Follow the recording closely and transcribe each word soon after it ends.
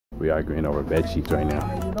We arguing over bed sheets right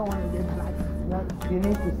now. You don't want to get black. You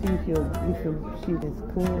need to see if your sheet is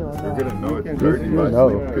clean or not. You're gonna know it's dirty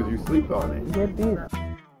because you sleep on it. Get this.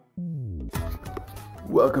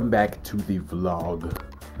 Welcome back to the vlog.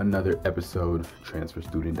 Another episode, Transfer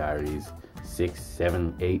Student Diaries 6,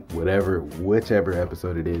 7, 8, whichever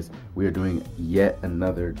episode it is. We are doing yet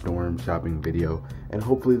another dorm shopping video, and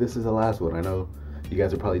hopefully this is the last one. I know you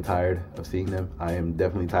guys are probably tired of seeing them. I am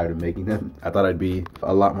definitely tired of making them. I thought I'd be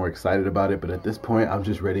a lot more excited about it, but at this point I'm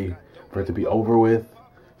just ready for it to be over with.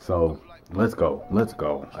 So let's go.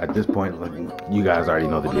 At this point, you guys already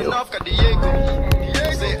know the deal.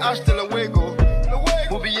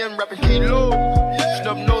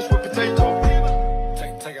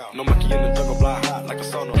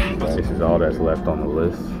 This is all that's left on the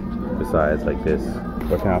list, besides like this.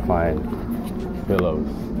 Where can I find pillows?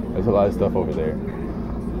 There's a lot of stuff over there.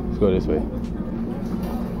 Let's go this way.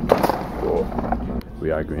 Cool.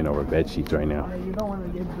 We arguing over bed sheets right now. You don't want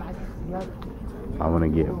to get black. I want to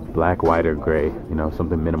get black, white, or gray. You know,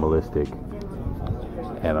 something minimalistic.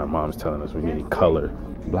 And our mom's telling us we need color.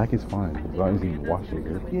 Black is fine as long as you wash it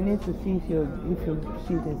good. You need to see if your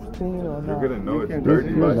sheet is clean or not. You're gonna know it's dirty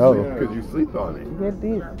because you sleep on it. Get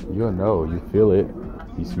this. You'll know. You feel it.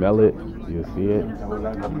 You smell it. You'll see it.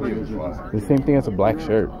 The same thing as a black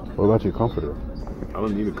shirt. What about your comforter? I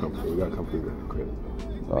don't need a comforter. We got comforter in the crib.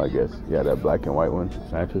 Oh, I guess. Yeah, that black and white one.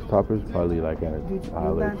 Mattress toppers probably like at a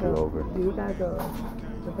dollar or two over. Do you got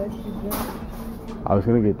the bed sheet there? I was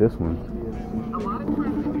gonna get this one.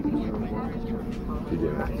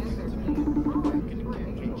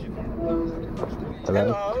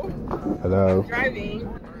 Hello? Hello?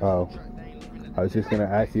 Driving. Oh. I was just gonna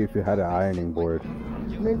ask you if you had an ironing board.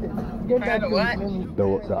 Get that what?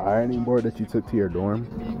 The ironing board that you took to your dorm?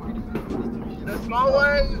 The small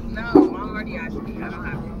one? No, Mom already asked me. I don't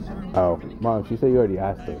have it. Oh, Mom, she said you already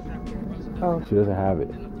asked her. Oh. She doesn't have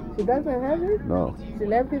it. She doesn't have it? No. She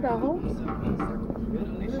left it at home?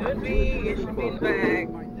 It should be. It should be in the bag.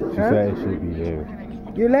 She said it should be there.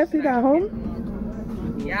 You left it at home?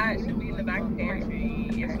 Yeah, it should be in the back pantry.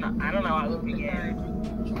 It's not. I don't know. I looked again.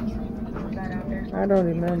 I don't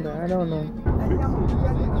remember. I don't know.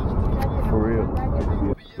 For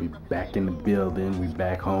real. We back in the building. We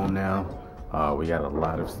back home now. We got a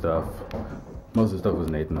lot of stuff. Most of the stuff was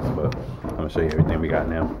Nathan's, but I'm gonna show you everything we got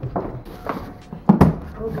now.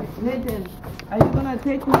 Okay, Nathan, are you gonna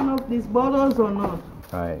take one of these bottles or not?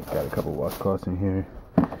 Alright, got a couple washcloths in here.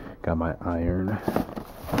 Got my iron.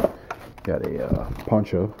 Got a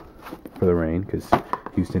poncho for the rain, because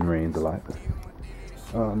Houston rains a lot.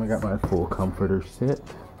 I got my full comforter set.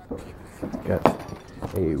 Got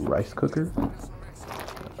a rice cooker.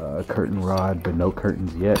 A curtain rod, but no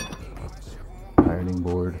curtains yet. Ironing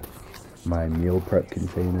board. My meal prep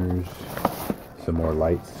containers. Some more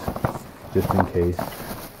lights, just in case.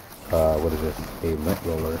 What is this? A lint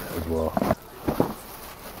roller as well.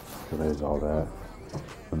 So there's all that.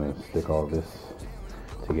 I'm gonna stick all this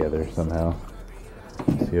together somehow.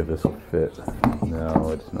 See if this will fit.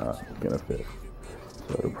 No, it's not gonna fit.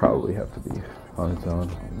 So it'll probably have to be on its own.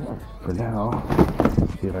 For now,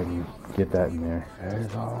 see if I can get that in there.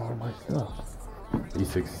 There's all my stuff. A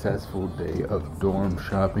successful day of dorm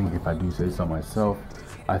shopping, if I do say so myself.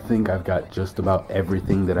 I think I've got just about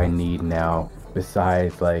everything that I need now,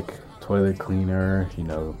 besides like toilet cleaner, you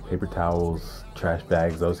know, paper towels, trash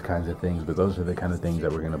bags, those kinds of things. But those are the kind of things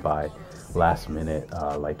that we're gonna buy last minute,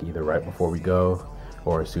 like either right before we go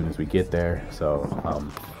or as soon as we get there. So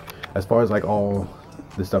as far as like all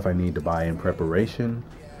the stuff I need to buy in preparation,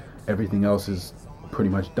 everything else is pretty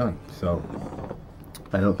much done. So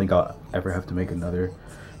I don't think I'll ever have to make another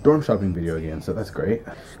dorm shopping video again, so that's great.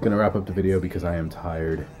 Gonna wrap up the video because I am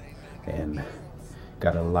tired and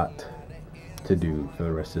got a lot to do for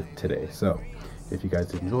the rest of today. So if you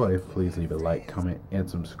guys enjoy, please leave a like, comment, and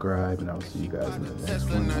subscribe, and I'll see you guys in the next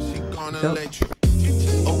one. Peace out.